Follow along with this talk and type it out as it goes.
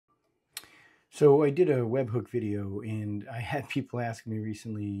So I did a webhook video, and I had people ask me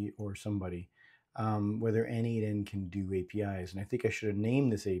recently, or somebody, whether N8N can do APIs. And I think I should have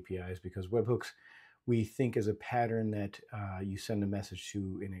named this APIs because webhooks, we think as a pattern that you send a message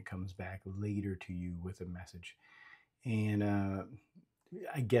to and it comes back later to you with a message. And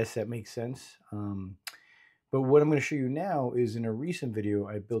I guess that makes sense. But what I'm going to show you now is in a recent video,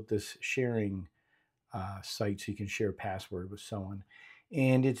 I built this sharing site so you can share a password with someone.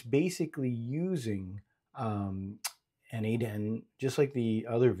 And it's basically using N8N, just like the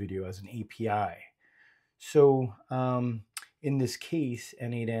other video, as an API. So in this case,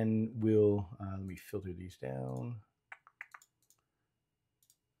 N8N will, let me filter these down.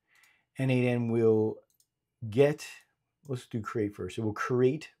 N8N will get, let's do create first. It will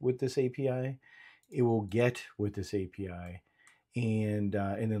create with this API. It will get with this API. And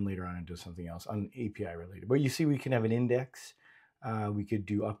then later on it does something else on API related. But you see we can have an index. We could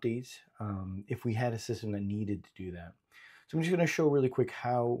do updates if we had a system that needed to do that. So I'm just going to show really quick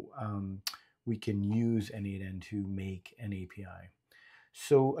how we can use N8N to make an API.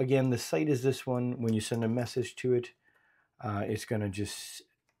 So again, the site is this one. When you send a message to it, it's going to just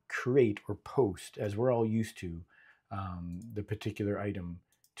create or post, as we're all used to, the particular item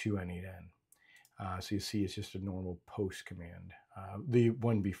to N8N. So you see it's just a normal post command. The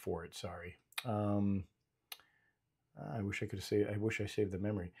one before it, sorry. I wish I could say, I wish I saved the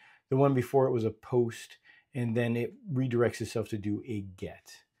memory. The one before it was a post, and then it redirects itself to do a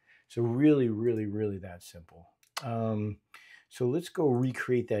get. So really, really, really that simple. So let's go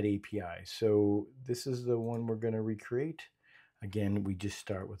recreate that API. So this is the one we're going to recreate. Again, we just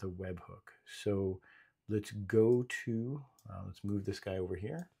start with a webhook. So let's go to, let's move this guy over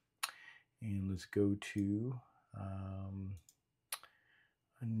here. And let's go to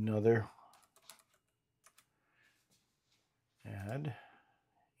another add,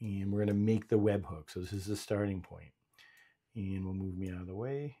 and we're going to make the webhook. So this is the starting point. And we'll move me out of the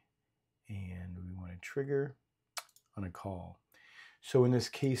way, and we want to trigger on a call. So in this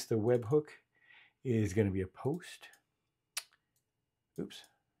case, the webhook is going to be a post. Oops.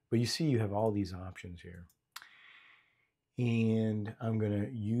 But you see you have all these options here. And I'm going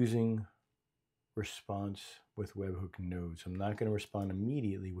to using response with webhook nodes. I'm not going to respond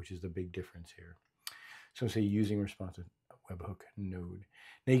immediately, which is the big difference here. So I'm say using response with webhook node.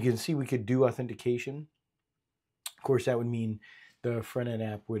 Now you can see we could do authentication. Of course, that would mean the front-end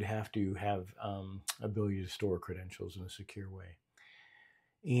app would have to have ability to store credentials in a secure way.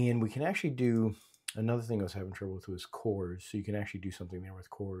 And we can actually do, another thing I was having trouble with was CORS. So you can actually do something there with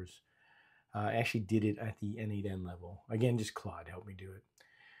CORS. I actually did it at the N8N level. Again, just CRUD helped me do it.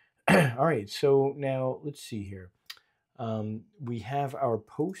 All right, so now let's see here. We have our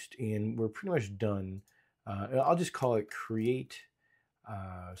post, and we're pretty much done. I'll just call it create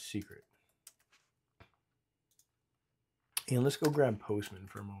secret. And let's go grab Postman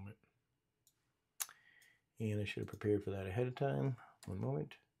for a moment. And I should have prepared for that ahead of time. One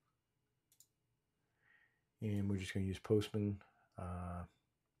moment. And we're just going to use Postman.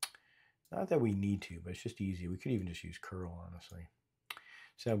 Not that we need to, but it's just easy. We could even just use curl, honestly.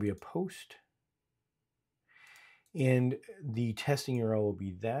 So that'll be a post. And the testing URL will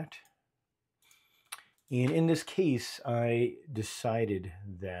be that. And in this case, I decided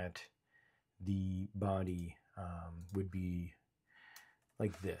that the body would be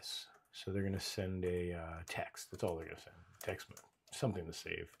like this. So they're going to send a text. That's all they're going to send. Text, something to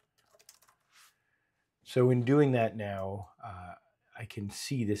save. So in doing that now, I can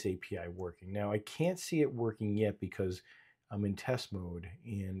see this API working. Now I can't see it working yet because I'm in test mode,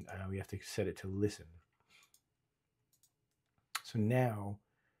 and we have to set it to listen. So now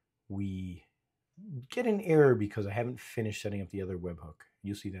we get an error because I haven't finished setting up the other webhook.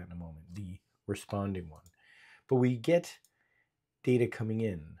 You'll see that in a moment, the responding one. But we get data coming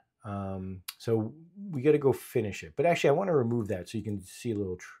in. So we got to go finish it. But actually, I want to remove that so you can see a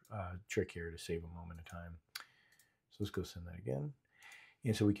little trick here to save a moment of time. So let's go send that again.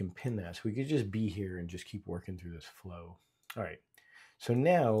 And so we can pin that. So we could just be here and just keep working through this flow. All right. So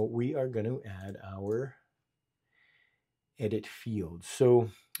now we are going to add our edit field. So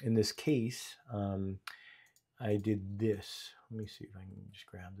in this case, I did this. Let me see if I can just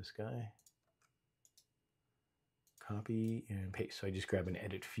grab this guy. Copy and paste. So I just grab an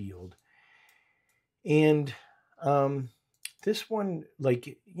edit field. And this one,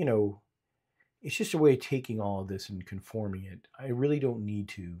 like, you know, it's just a way of taking all of this and conforming it. I really don't need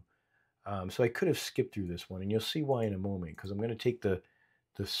to. So I could have skipped through this one, and you'll see why in a moment, because I'm going to take the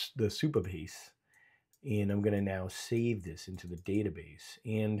Supabase, and I'm going to now save this into the database.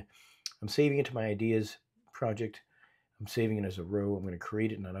 And I'm saving it to my ideas project. I'm saving it as a row. I'm going to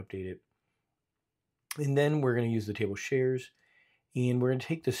create it and not update it. And then we're going to use the table shares, and we're going to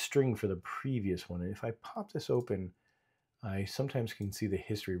take the string for the previous one. And if I pop this open, I sometimes can see the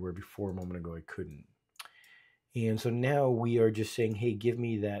history where before a moment ago I couldn't. And so now we are just saying, hey, give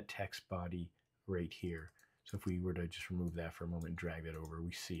me that text body right here. So if we were to just remove that for a moment and drag that over,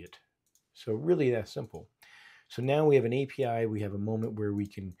 we see it. So really that simple. So now we have an API, we have a moment where we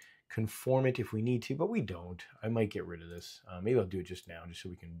can conform it if we need to, but we don't. I might get rid of this. Maybe I'll do it just now just so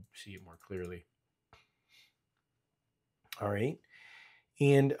we can see it more clearly. All right.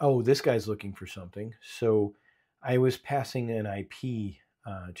 And, oh, this guy's looking for something. So I was passing an IP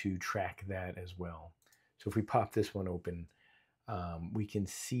to track that as well. So if we pop this one open, we can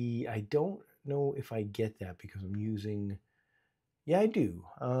see, I don't know if I get that because I'm using, yeah, I do.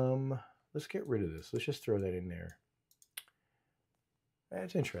 Let's get rid of this. Let's just throw that in there.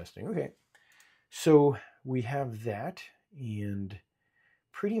 That's interesting. Okay. So we have that, and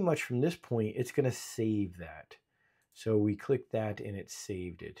pretty much from this point, it's going to save that. So we click that and it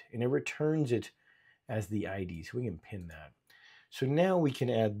saved it, and it returns it as the ID. So we can pin that. So now we can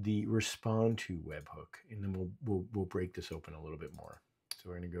add the respond to webhook, and then we'll break this open a little bit more. So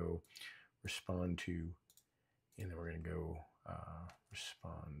we're going to go respond to, and then we're going to go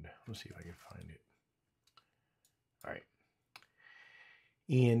respond. Let's see if I can find it. All right.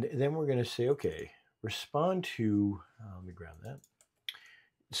 And then we're going to say, okay, respond to, let me grab that.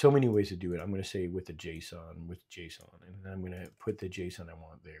 So many ways to do it. I'm going to say with the JSON, and then I'm going to put the JSON I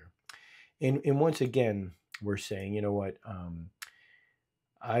want there. And once again, we're saying, you know what,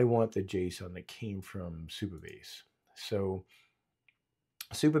 I want the JSON that came from Supabase. So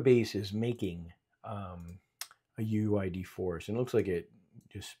Supabase is making a UUID for us, and it looks like it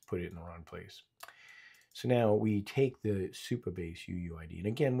just put it in the wrong place. So now we take the Supabase UUID, and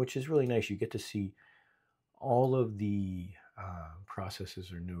again, which is really nice, you get to see all of the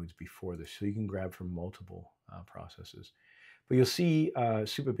processes or nodes before this, so you can grab from multiple processes. But you'll see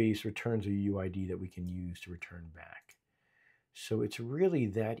Supabase returns a UUID that we can use to return back. So it's really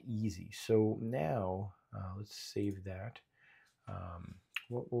that easy. So now let's save that.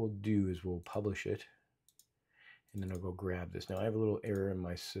 What we'll do is we'll publish it, and then I'll go grab this. Now I have a little error in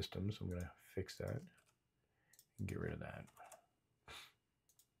my system, so I'm going to fix that and get rid of that.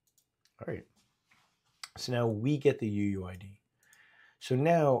 All right. So now we get the UUID. So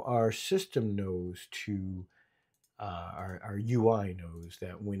now our system knows to, our UI knows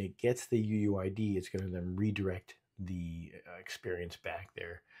that when it gets the UUID, it's going to then redirect the experience back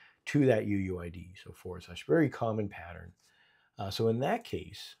there to that UUID. So / very common pattern. So in that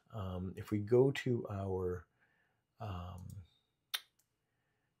case, if we go to our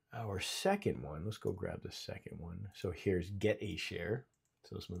second one, let's go grab the second one. So here's get a share.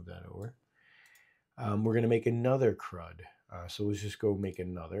 So let's move that over. We're going to make another CRUD. So let's just go make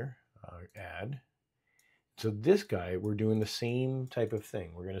another add. So this guy, we're doing the same type of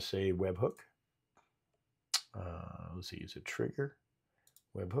thing. We're going to say webhook. Let's see, it's a trigger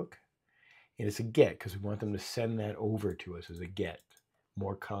webhook. And it's a get because we want them to send that over to us as a get.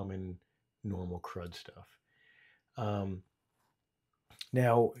 More common, normal CRUD stuff.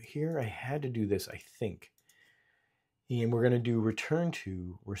 Now, here I had to do this, I think. And we're going to do return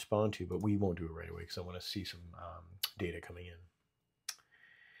to, respond to, but we won't do it right away because I want to see some data coming in.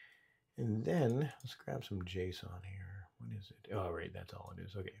 And then let's grab some JSON here. What is it? Oh, right, that's all it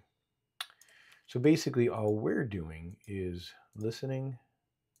is. Okay. So basically all we're doing is listening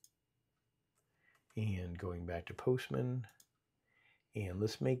and going back to Postman. And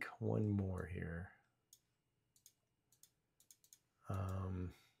let's make one more here.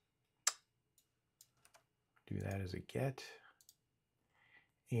 Do that as a get.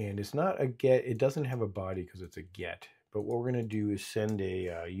 And it's not a get, it doesn't have a body because it's a get. But what we're going to do is send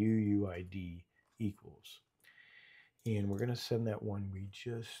a UUID equals. And we're going to send that one we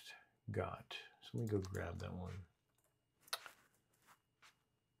just got. So let me go grab that one.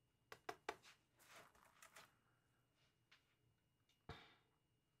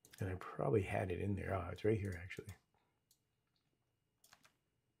 And I probably had it in there. Oh, it's right here actually.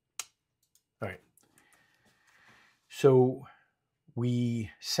 All right. So we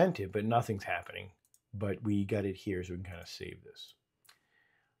sent it, but nothing's happening. But we got it here, so we can kind of save this.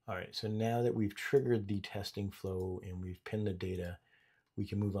 All right, so now that we've triggered the testing flow and we've pinned the data, we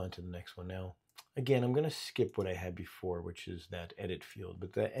can move on to the next one. Now, again, I'm going to skip what I had before, which is that edit field.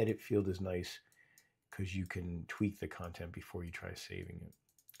 But that edit field is nice because you can tweak the content before you try saving it.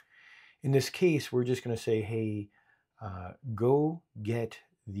 In this case, we're just going to say, hey, go get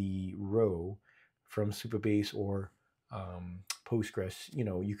the row from Supabase or Postgres. You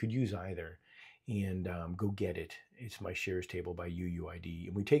know, you could use either. and go get it. It's my shares table by UUID.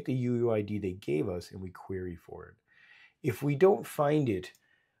 And we take the UUID they gave us and we query for it. If we don't find it,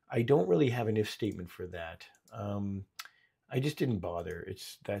 I don't really have an if statement for that. I just didn't bother.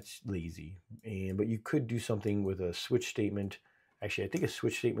 That's lazy. But you could do something with a switch statement. Actually, I think a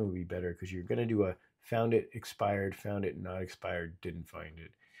switch statement would be better because you're going to do a found it, expired, found it, not expired, didn't find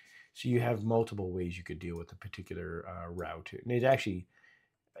it. So you have multiple ways you could deal with a particular route. And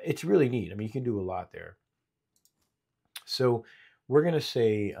it's really neat. I mean, you can do a lot there. So we're going to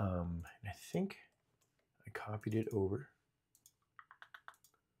say, I think I copied it over.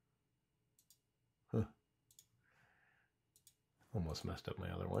 Huh. Almost messed up my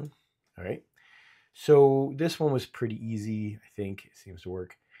other one. All right. So this one was pretty easy, I think. It seems to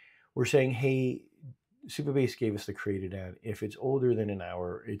work. We're saying, hey, Supabase gave us the created ad. If it's older than an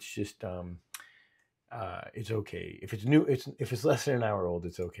hour, it's just it's okay. If it's new, if it's less than an hour old,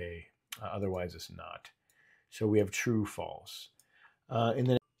 it's okay. Otherwise, it's not. So we have true, false,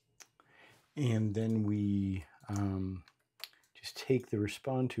 and then we just take the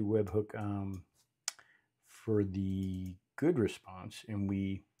respond to webhook for the good response, and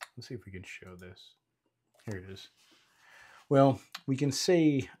let's see if we can show this. Here it is. Well, we can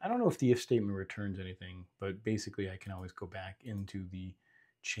say, I don't know if the if statement returns anything, but basically I can always go back into the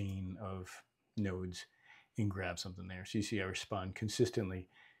chain of nodes and grab something there. So you see I respond consistently,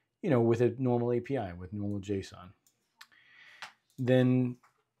 with a normal API, with normal JSON. Then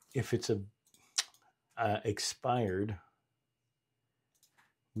if it's expired,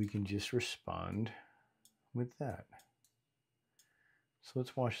 we can just respond with that. So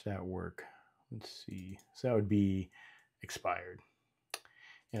let's watch that work. Let's see. So that would be expired.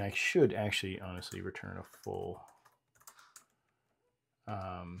 And I should actually honestly return a full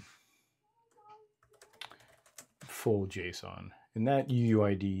full JSON. And that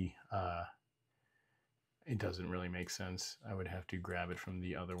UUID, it doesn't really make sense. I would have to grab it from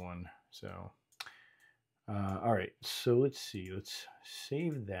the other one. So all right, so let's see. Let's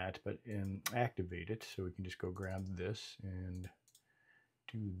save that, but activate it. So we can just go grab this and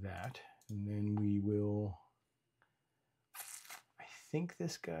do that. And then we will, I think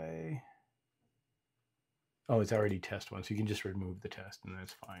this guy, oh, it's already test one. So you can just remove the test and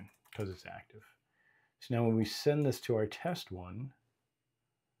that's fine because it's active. So now when we send this to our test one,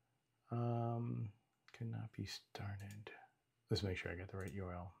 cannot be started. Let's make sure I got the right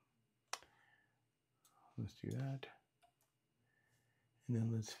URL. Let's do that. And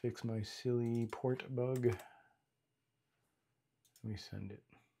then let's fix my silly port bug. Let me send it.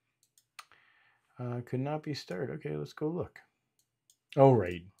 Could not be started. Okay, let's go look. Oh,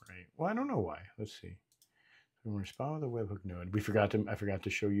 right. Well, I don't know why. Let's see. So we'll respond with a webhook node. I forgot to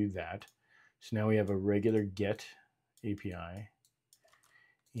show you that. So now we have a regular get API.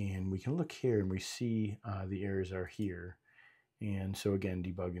 And we can look here and we see the errors are here. And so again,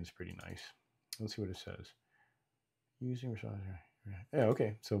 debugging is pretty nice. Let's see what it says. Using response. Yeah,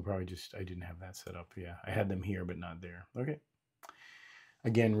 okay. So probably just, I didn't have that set up. Yeah, I had them here, but not there. Okay.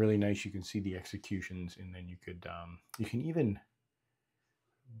 Again, really nice. You can see the executions, and then you can even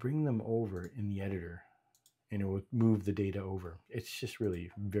bring them over in the editor, and it will move the data over. It's just really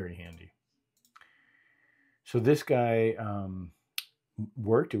very handy. So this guy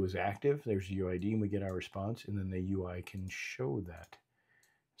worked. It was active. There's the UID, and we get our response, and then the UI can show that.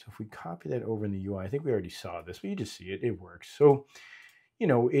 So if we copy that over in the UI, I think we already saw this, but you just see it. It works. So,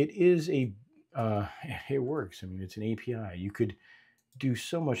 it is it works. I mean, it's an API. You could do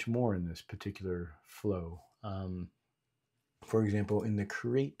so much more in this particular flow. For example, in the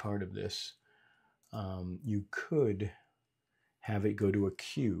create part of this, you could have it go to a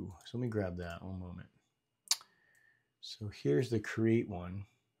queue. So let me grab that one moment. So here's the create one.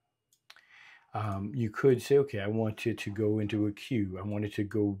 You could say, okay, I want it to go into a queue. I want it to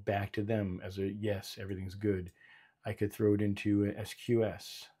go back to them as a yes, everything's good. I could throw it into an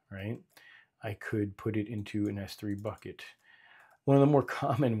SQS, right? I could put it into an S3 bucket. One of the more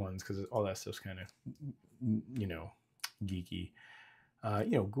common ones, because all that stuff's kind of, geeky,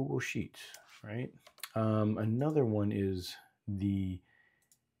 Google Sheets, right? Another one is you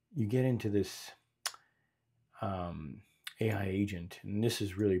get into this AI agent, and this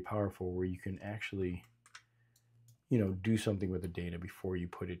is really powerful where you can actually, do something with the data before you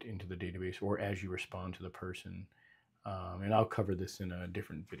put it into the database or as you respond to the person. And I'll cover this in a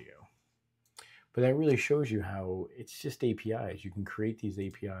different video. But that really shows you how it's just APIs. You can create these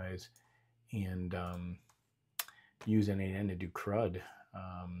APIs and use N8N to do CRUD,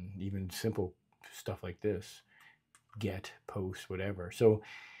 even simple stuff like this, get, post, whatever. So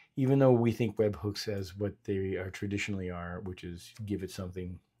even though we think webhooks as what they are traditionally are, which is give it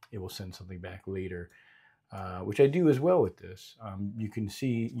something it will send something back later, which I do as well with this. You can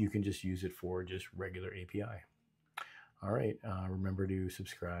see you can just use it for just regular API. All right, remember to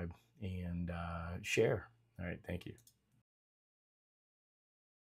subscribe and share. All right, thank you.